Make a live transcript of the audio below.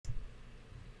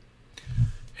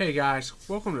Hey guys,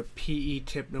 welcome to PE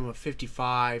tip number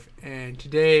 55, and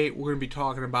today we're going to be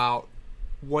talking about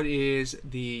what is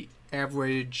the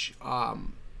average, how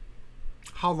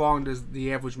long does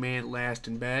the average man last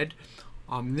in bed.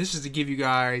 This is to give you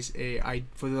guys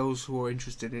for those who are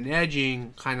interested in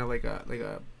edging, kind of like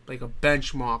a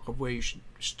benchmark of where you should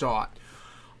start.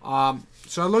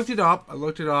 So I looked it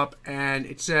up, and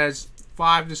it says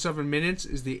 5 to 7 minutes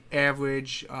is the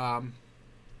average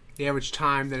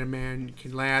time that a man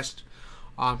can last.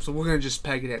 So we're gonna just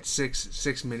peg it at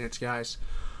six minutes, guys.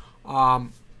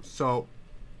 So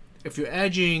if you're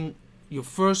edging, your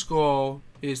first goal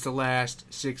is to last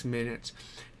 6 minutes.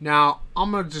 Now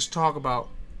I'm gonna just talk about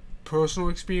personal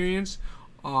experience.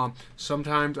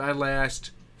 Sometimes I last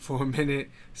for a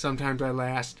minute, sometimes I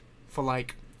last for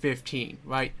like 15,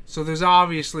 right? So there's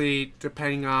obviously,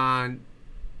 depending on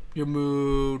your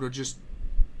mood or just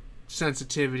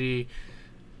sensitivity,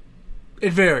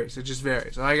 it varies. It just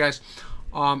varies. Alright, guys?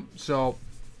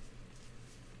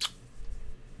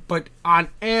 But on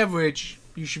average,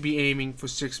 you should be aiming for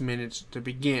 6 minutes to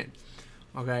begin.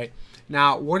 Okay?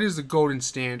 Now, what is the golden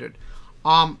standard?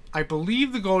 I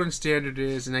believe the golden standard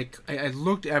is, and I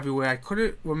looked everywhere, I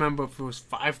couldn't remember if it was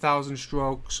 5,000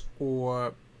 strokes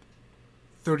or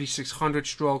 3,600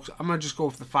 strokes. I'm going to just go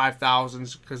with the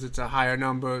 5,000s because it's a higher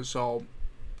number, so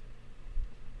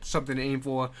something to aim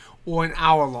for, or an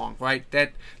hour long, right?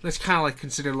 Let's kind of like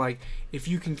consider, like, if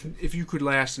you could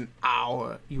last an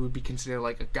hour, you would be considered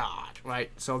like a god,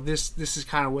 right? So this is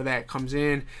kind of where that comes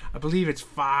in. I believe it's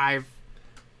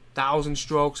 5,000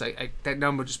 strokes. That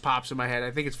number just pops in my head. I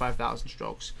think it's 5,000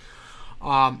 strokes.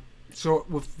 So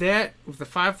with the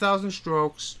 5,000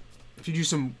 strokes, if you do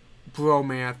some bro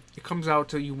math, it comes out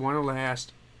to you want to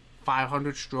last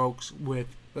 500 strokes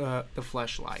with the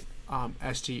fleshlight.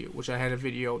 STU, which I had a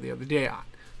video the other day on.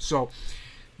 So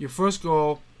your first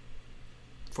goal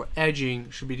for edging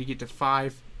should be to get to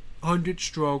 500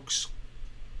 strokes,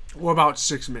 or about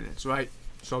 6 minutes, right?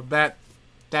 So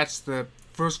that's the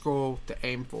first goal to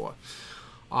aim for,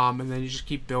 and then you just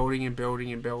keep building and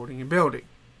building and building and building.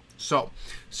 So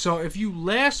if you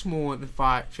last more than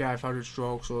 500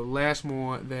 strokes, or last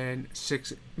more than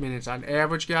 6 minutes on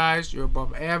average, guys, you're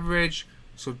above average.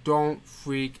 So don't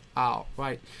freak out,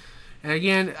 right? And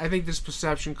again, I think this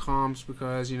perception comes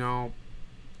because, you know,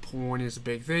 porn is a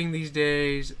big thing these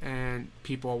days, and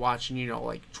people are watching, you know,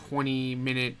 like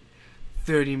 20-minute,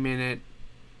 30-minute,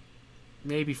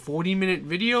 maybe 40-minute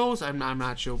videos. I'm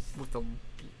not sure what the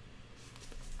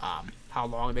how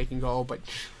long they can go,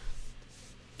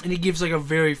 and it gives like a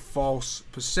very false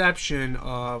perception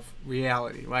of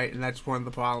reality, right? And that's one of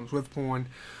the problems with porn.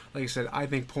 Like I said, I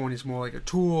think porn is more like a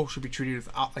tool, should be treated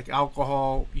like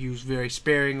alcohol, used very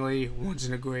sparingly, once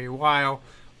in a great while.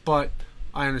 But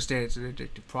I understand it's an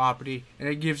addictive property,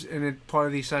 and part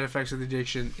of the side effects of the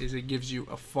addiction is it gives you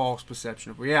a false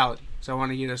perception of reality. So I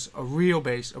want to get us a real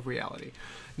base of reality.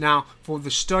 Now, for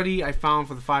the study I found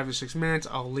for the 5 to 6 minutes,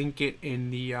 I'll link it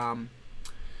in the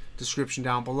description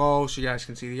down below so you guys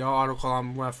can see the article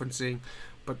I'm referencing.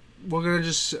 But we're going to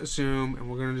just assume, and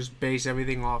we're going to just base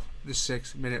everything off the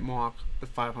 6 minute mark, the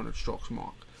 500 strokes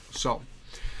mark. So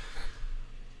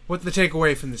what's the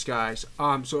takeaway from this, guys?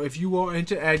 So if you are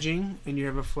into edging and you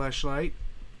have a fleshlight,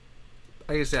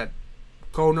 like I said,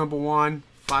 goal number 1,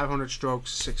 500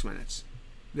 strokes, 6 minutes.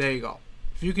 There you go.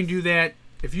 If you can do that,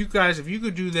 if you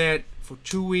could do that for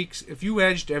 2 weeks, if you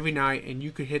edged every night and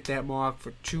you could hit that mark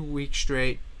for 2 weeks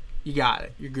straight, you got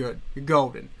it. You're good. You're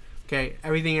golden. Okay,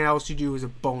 everything else you do is a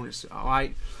bonus. All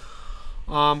right.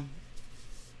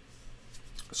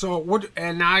 So what?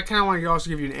 And now I kind of want to also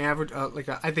give you an average,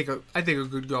 I think a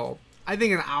good goal. I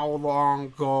think an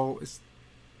hour-long goal is,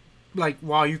 like,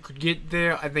 while you could get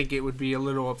there, I think it would be a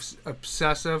little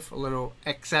obsessive, a little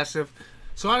excessive.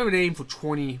 So I would aim for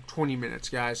 20 minutes,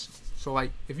 guys. So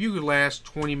like, if you could last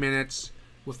 20 minutes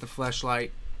with the fleshlight,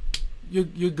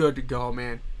 you're good to go,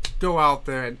 man. Go out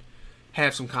there and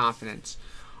have some confidence.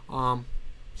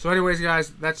 So anyways, guys,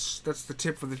 that's the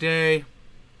tip for the day,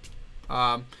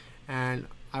 and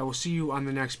I will see you on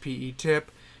the next PE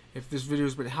tip. If this video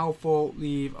has been helpful,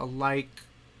 leave a like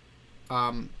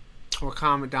or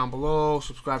comment down below,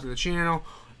 subscribe to the channel,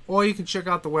 or you can check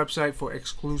out the website for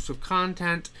exclusive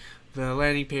content. The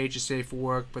landing page is safe for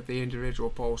work, but the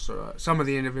individual posts some of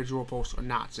the individual posts are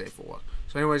not safe for work.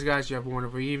 So anyways, guys, you have a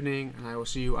wonderful evening, and I will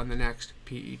see you on the next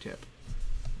PE tip.